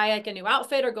go buy like a new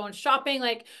outfit or going shopping,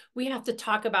 like we have to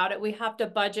talk about it. We have to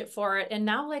budget for it. And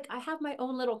now like I have my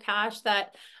own little cash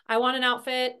that I want an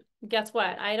outfit. Guess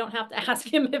what? I don't have to ask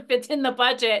him if it's in the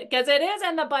budget because it is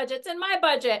in the budget. It's in my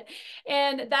budget.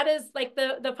 And that is like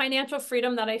the financial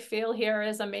freedom that I feel here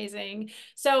is amazing.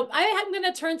 So I am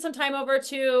going to turn some time over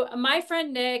to my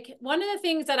friend, Nick. One of the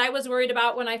things that I was worried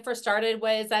about when I first started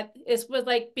was that it was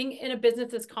like being in a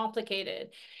business is complicated.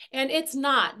 And it's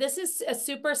not. This is a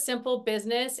super simple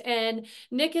business. And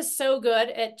Nick is so good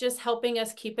at just helping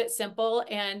us keep it simple.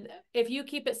 And if you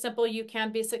keep it simple, you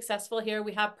can be successful here.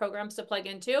 We have programs to plug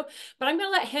into, but I'm going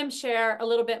to let him share a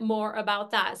little bit more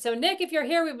about that. So Nick, if you're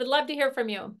here, we would love to hear from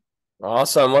you.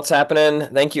 Awesome. What's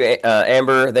happening? Thank you,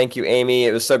 Amber. Thank you, Amy.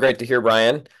 It was so great to hear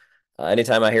Brian.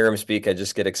 Anytime I hear him speak, I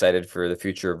just get excited for the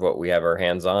future of what we have our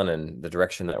hands on and the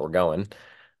direction that we're going.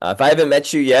 If I haven't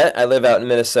met you yet, I live out in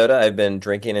Minnesota. I've been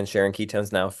drinking and sharing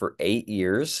ketones now for 8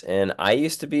 years, and I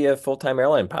used to be a full-time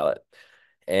airline pilot.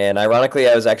 And ironically,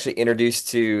 I was actually introduced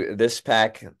to this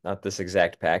pack, not this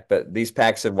exact pack, but these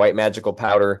packs of white magical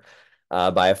powder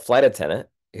by a flight attendant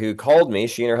who called me.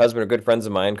 She and her husband are good friends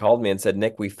of mine, called me and said,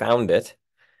 Nick, we found it.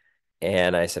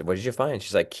 And I said, what did you find?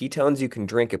 She's like, ketones you can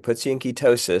drink. It puts you in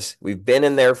ketosis. We've been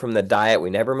in there from the diet. We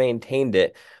never maintained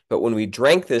it. But when we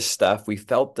drank this stuff, we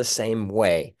felt the same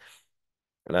way.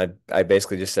 And I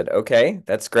basically just said, okay,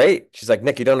 that's great. She's like,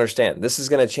 Nick, you don't understand. This is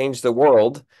going to change the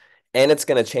world and it's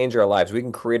going to change our lives. We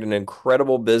can create an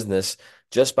incredible business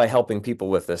just by helping people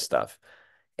with this stuff.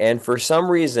 And for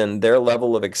some reason, their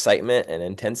level of excitement and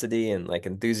intensity and like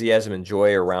enthusiasm and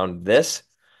joy around this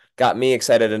got me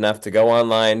excited enough to go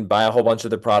online, buy a whole bunch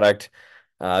of the product,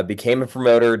 became a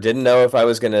promoter, didn't know if I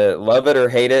was going to love it or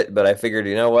hate it, but I figured,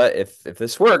 you know what, if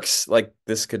this works, like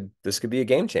this could be a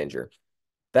game changer.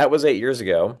 That was 8 years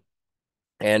ago.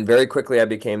 And very quickly, I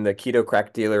became the keto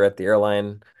crack dealer at the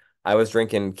airline. I was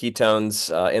drinking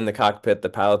ketones in the cockpit. The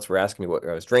pilots were asking me what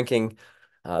I was drinking.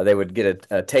 They would get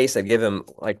a taste. I'd give them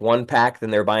like 1 pack, then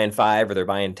they're buying 5 or they're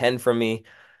buying 10 from me.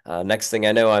 Next thing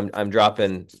I know, I'm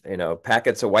dropping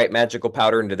packets of white magical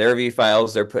powder into their V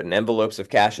files. They're putting envelopes of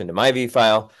cash into my V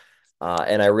file,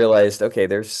 and I realized, okay,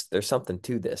 there's something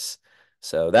to this.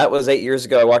 So that was 8 years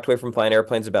ago. I walked away from flying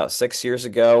airplanes about 6 years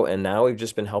ago, and now we've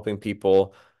just been helping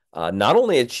people not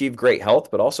only achieve great health,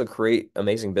 but also create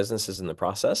amazing businesses in the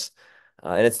process.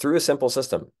 And it's through a simple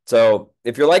system. So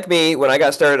if you're like me, when I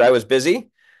got started, I was busy.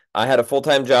 I had a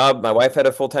full-time job. My wife had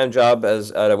a full-time job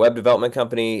as at a web development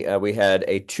company. We had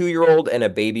a 2-year-old and a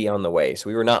baby on the way. So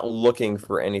we were not looking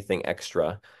for anything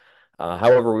extra.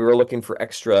 However, we were looking for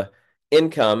extra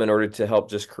income in order to help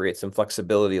just create some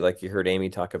flexibility, like you heard Amy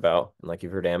talk about, and like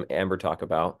you've heard Amber talk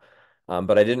about.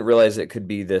 But I didn't realize it could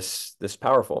be this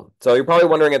powerful. So you're probably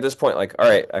wondering at this point, like, all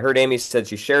right, I heard Amy said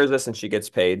she shares this and she gets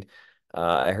paid.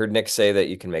 I heard Nick say that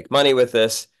you can make money with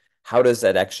this. How does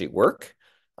that actually work?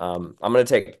 I'm going to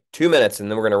take 2 minutes and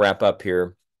then we're going to wrap up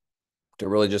here to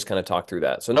really just kind of talk through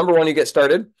that. So number one, you get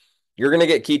started. You're going to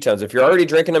get ketones. If you're already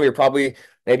drinking them, you're probably,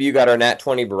 maybe you got our Nat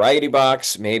 20 variety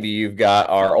box. Maybe you've got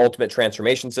our ultimate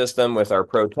transformation system with our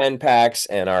Pro 10 packs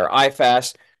and our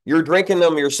iFast. You're drinking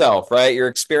them yourself, right? You're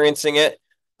experiencing it.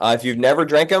 If you've never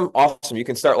drank them, awesome. You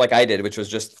can start like I did, which was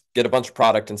just get a bunch of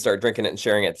product and start drinking it and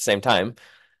sharing it at the same time.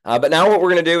 But now what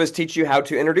we're going to do is teach you how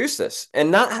to introduce this,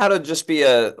 and not how to just be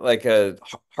a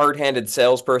hard-handed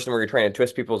salesperson where you're trying to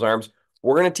twist people's arms.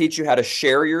 We're going to teach you how to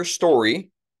share your story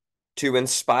to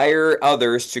inspire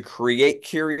others to create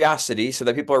curiosity so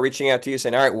that people are reaching out to you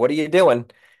saying, all right, what are you doing?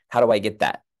 How do I get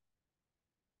that?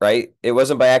 Right? It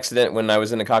wasn't by accident when I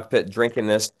was in the cockpit drinking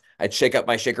this. I'd shake up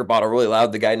my shaker bottle really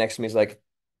loud. The guy next to me is like,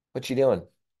 what you doing?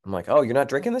 I'm like, oh, you're not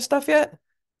drinking this stuff yet?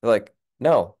 They're like,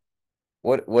 no.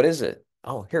 What is it?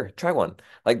 Oh, here, try one.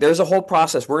 Like there's a whole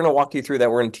process. We're going to walk you through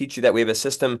that. We're going to teach you that. We have a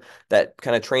system that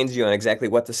kind of trains you on exactly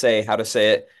what to say, how to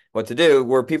say it, what to do,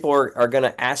 where people are going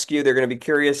to ask you, they're going to be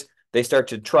curious. They start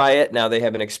to try it. Now they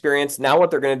have an experience. Now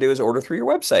what they're going to do is order through your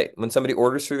website. When somebody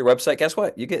orders through your website, guess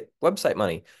what? You get website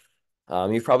money.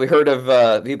 You've probably heard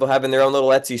of people having their own little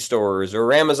Etsy stores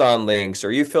or Amazon links,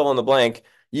 or you fill in the blank.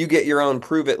 You get your own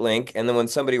Pruvit link, and then when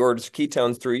somebody orders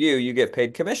ketones through you, you get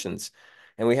paid commissions.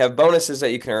 And we have bonuses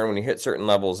that you can earn when you hit certain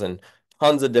levels and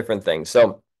tons of different things.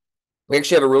 So we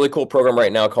actually have a really cool program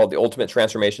right now called the Ultimate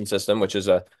Transformation System, which is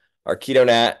our Keto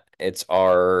Nat. It's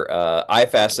our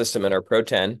iFast system and our Pro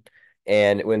 10.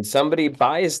 And when somebody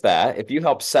buys that, if you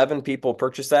help 7 people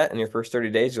purchase that in your first 30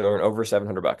 days, you'll earn over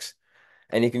 $700.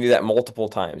 And you can do that multiple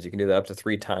times. You can do that up to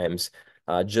 3 times,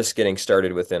 just getting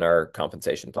started within our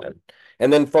compensation plan.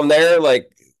 And then from there,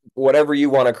 like whatever you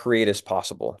want to create is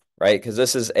possible, right? Because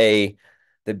this is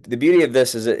the beauty of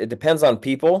this is it depends on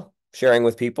people, sharing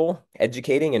with people,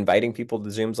 educating, inviting people to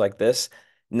Zooms like this,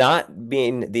 not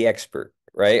being the expert,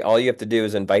 right? All you have to do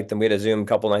is invite them. We had a Zoom a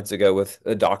couple nights ago with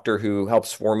a doctor who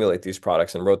helps formulate these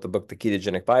products and wrote the book, The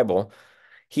Ketogenic Bible.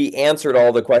 He answered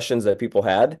all the questions that people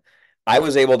had. I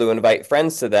was able to invite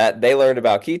friends to that. They learned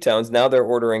about ketones. Now they're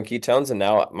ordering ketones, and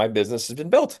now my business has been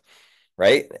built,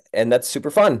 right? And that's super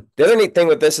fun. The other neat thing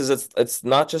with this is it's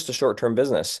not just a short-term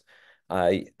business.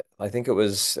 I think it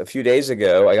was a few days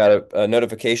ago, I got a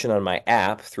notification on my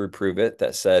app through Pruvit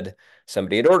that said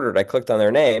somebody had ordered. I clicked on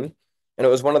their name, and it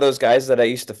was one of those guys that I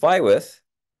used to fly with,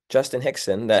 Justin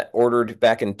Hickson, that ordered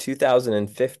back in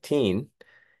 2015,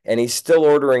 and he's still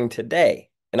ordering today.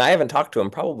 And I haven't talked to him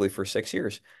probably for 6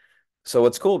 years. So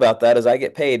what's cool about that is I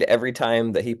get paid every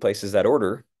time that he places that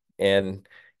order. And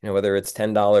whether it's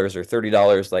 $10 or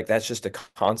 $30, like that's just a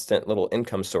constant little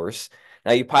income source.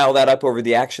 Now you pile that up over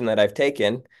the action that I've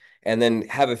taken and then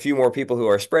have a few more people who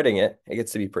are spreading it, it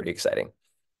gets to be pretty exciting.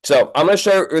 So I'm going to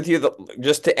share with you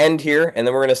just to end here, and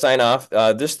then we're going to sign off.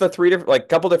 Just the 3 different, like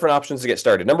couple different options to get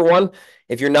started. Number one,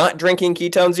 if you're not drinking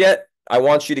ketones yet, I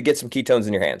want you to get some ketones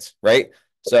in your hands, right?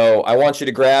 So I want you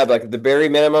to grab, like at the very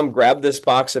minimum, grab this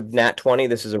box of Nat 20.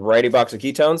 This is a variety box of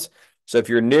ketones. So if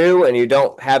you're new and you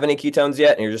don't have any ketones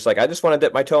yet, and you're just like, I just want to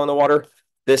dip my toe in the water,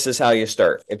 this is how you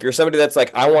start. If you're somebody that's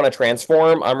like, I want to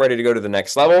transform, I'm ready to go to the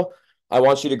next level, I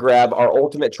want you to grab our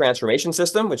Ultimate Transformation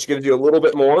System, which gives you a little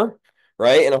bit more,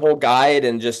 right? And a whole guide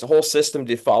and just a whole system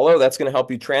to follow. That's going to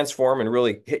help you transform and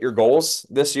really hit your goals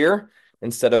this year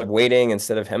instead of waiting,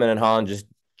 instead of hemming and hawing, just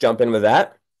jump in with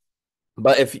that.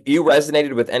 But if you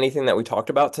resonated with anything that we talked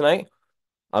about tonight,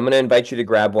 I'm going to invite you to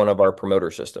grab one of our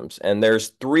promoter systems. And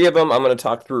there's 3 of them I'm going to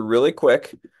talk through really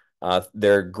quick.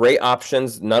 They're great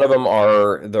options. None of them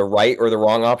are the right or the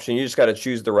wrong option. You just got to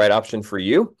choose the right option for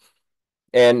you.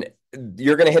 And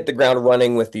you're going to hit the ground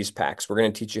running with these packs. We're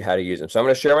going to teach you how to use them. So I'm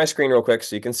going to share my screen real quick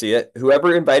so you can see it.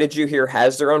 Whoever invited you here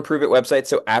has their own Pruvit website.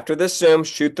 So after this Zoom,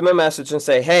 shoot them a message and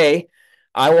say, hey,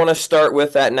 I want to start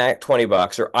with that Nat 20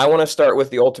 box, or I want to start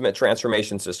with the Ultimate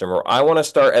Transformation System, or I want to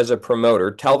start as a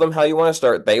promoter. Tell them how you want to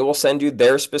start. They will send you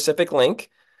their specific link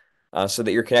so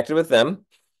that you're connected with them.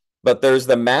 But there's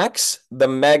the Max, the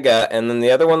Mega, and then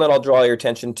the other one that I'll draw your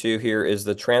attention to here is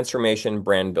the Transformation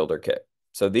Brand Builder Kit.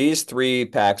 So these 3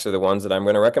 packs are the ones that I'm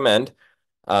going to recommend.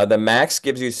 The Max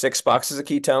gives you 6 boxes of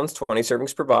ketones, 20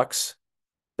 servings per box.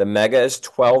 The Mega is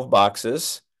 12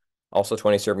 boxes, also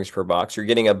 20 servings per box. You're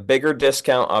getting a bigger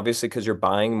discount, obviously, because you're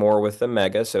buying more with the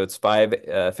Mega. So it's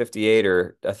 $558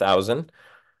 or $1,000.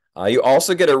 You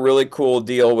also get a really cool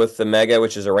deal with the Mega,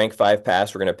 which is a rank 5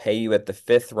 pass. We're going to pay you at the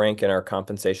 5th rank in our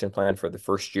compensation plan for the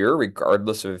first year,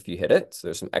 regardless of if you hit it. So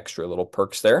there's some extra little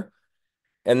perks there.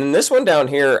 And then this one down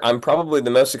here, I'm probably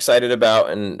the most excited about,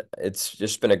 and it's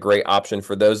just been a great option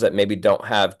for those that maybe don't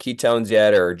have ketones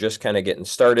yet or are just kind of getting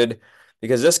started,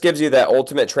 because this gives you that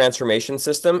ultimate transformation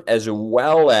system as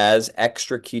well as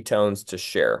extra ketones to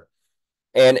share.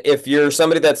 And if you're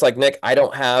somebody that's like, Nick, I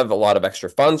don't have a lot of extra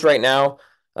funds right now,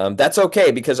 that's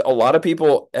okay, because a lot of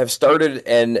people have started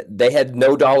and they had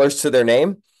no dollars to their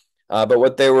name. But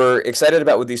what they were excited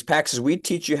about with these packs is we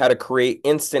teach you how to create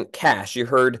instant cash. You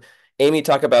heard Amy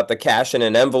talk about the cash in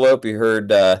an envelope. You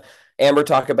heard Amber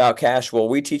talk about cash. Well,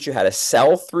 we teach you how to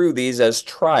sell through these as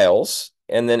trials.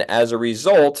 And then as a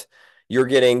result, you're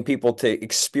getting people to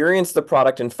experience the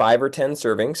product in 5 or 10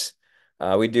 servings.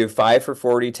 We do 5 for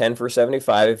 40, 10 for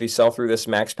 75. If you sell through this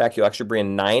Max pack, you'll actually bring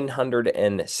in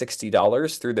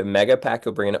 $960. Through the Mega pack,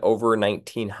 you'll bring in over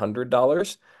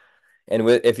 $1,900. And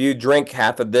if you drink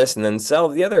half of this and then sell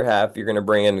the other half, you're going to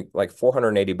bring in like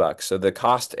 $480. So the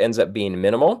cost ends up being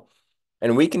minimal.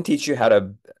 And we can teach you how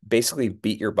to basically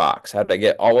beat your box, how to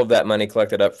get all of that money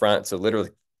collected up front. So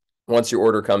literally, once your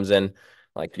order comes in,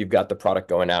 like you've got the product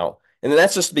going out. And then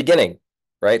that's just the beginning,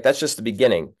 right? That's just the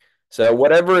beginning. So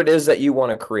whatever it is that you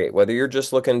want to create, whether you're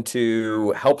just looking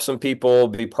to help some people,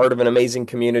 be part of an amazing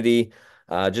community,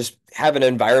 just have an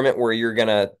environment where you're going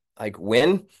to like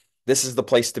win, this is the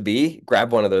place to be.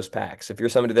 Grab one of those packs. If you're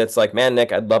somebody that's like, man,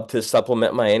 Nick, I'd love to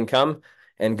supplement my income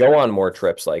and go on more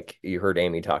trips like you heard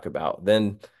Amy talk about,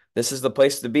 then this is the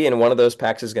place to be. And one of those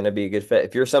packs is going to be a good fit.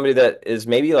 If you're somebody that is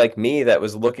maybe like me, that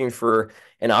was looking for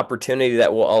an opportunity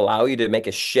that will allow you to make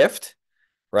a shift,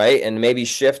 right? And maybe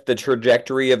shift the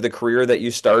trajectory of the career that you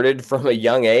started from a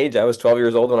young age. I was 12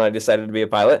 years old when I decided to be a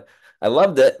pilot. I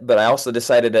loved it, but I also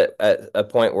decided at a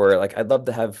point where like, I'd love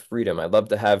to have freedom. I'd love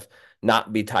to have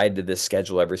not be tied to this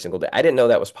schedule every single day. I didn't know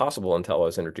that was possible until I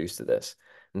was introduced to this.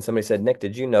 And somebody said, Nick,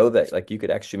 did you know that like you could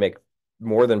actually make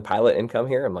more than pilot income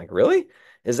here? I'm like, really?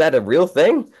 Is that a real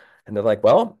thing? And they're like,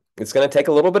 well, it's going to take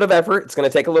a little bit of effort. It's going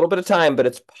to take a little bit of time, but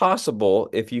it's possible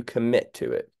if you commit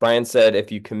to it. Brian said,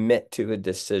 if you commit to a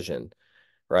decision,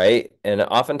 right? And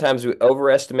oftentimes we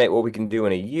overestimate what we can do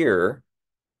in a year,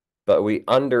 but we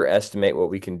underestimate what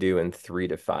we can do in 3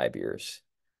 to 5 years.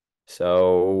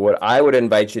 So what I would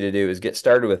invite you to do is get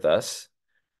started with us,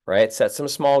 right? Set some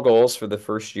small goals for the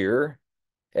first year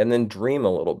and then dream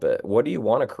a little bit. What do you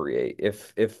want to create?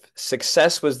 If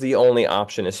success was the only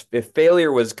option, if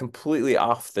failure was completely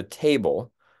off the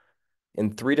table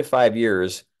in 3 to 5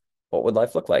 years, what would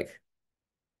life look like?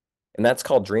 And that's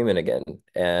called dreaming again.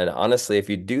 And honestly, if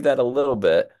you do that a little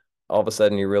bit, all of a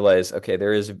sudden you realize, okay,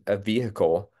 there is a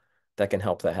vehicle that can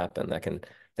help that happen, that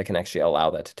can actually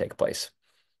allow that to take place.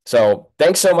 So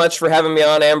thanks so much for having me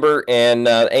on, Amber, and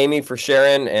Amy for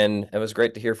sharing. And it was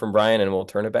great to hear from Brian, and we'll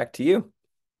turn it back to you.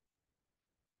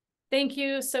 Thank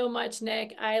you so much,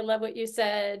 Nick. I love what you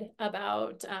said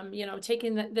about,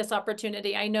 taking this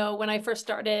opportunity. I know when I first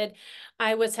started,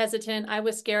 I was hesitant, I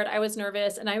was scared, I was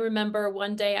nervous. And I remember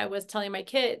one day I was telling my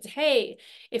kids, hey,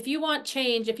 if you want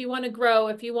change, if you want to grow,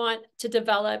 if you want to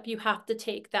develop, you have to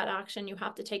take that action. You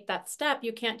have to take that step.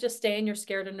 You can't just stay in your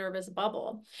scared and nervous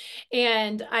bubble.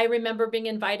 And I remember being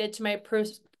invited to my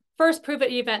first Pruvit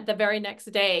event the very next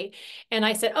day. And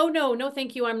I said, oh, no,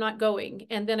 thank you. I'm not going.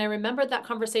 And then I remembered that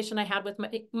conversation I had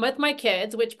with my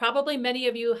kids, which probably many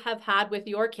of you have had with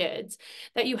your kids,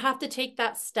 that you have to take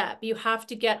that step. You have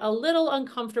to get a little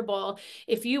uncomfortable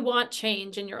if you want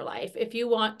change in your life, if you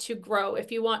want to grow,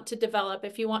 if you want to develop,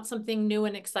 if you want something new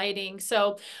and exciting.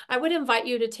 So I would invite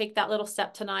you to take that little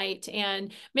step tonight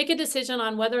and make a decision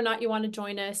on whether or not you want to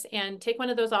join us and take one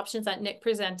of those options that Nick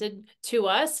presented to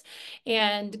us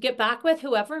and get back with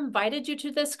whoever invited you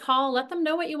to this call. Let them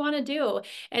know what you want to do.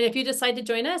 And if you decide to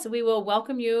join us, we will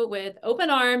welcome you with open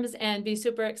arms and be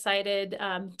super excited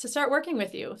to start working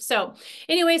with you. So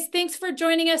anyways, thanks for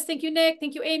joining us. Thank you, Nick.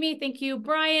 Thank you, Amy. Thank you,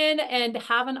 Brian. And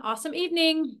have an awesome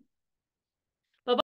evening.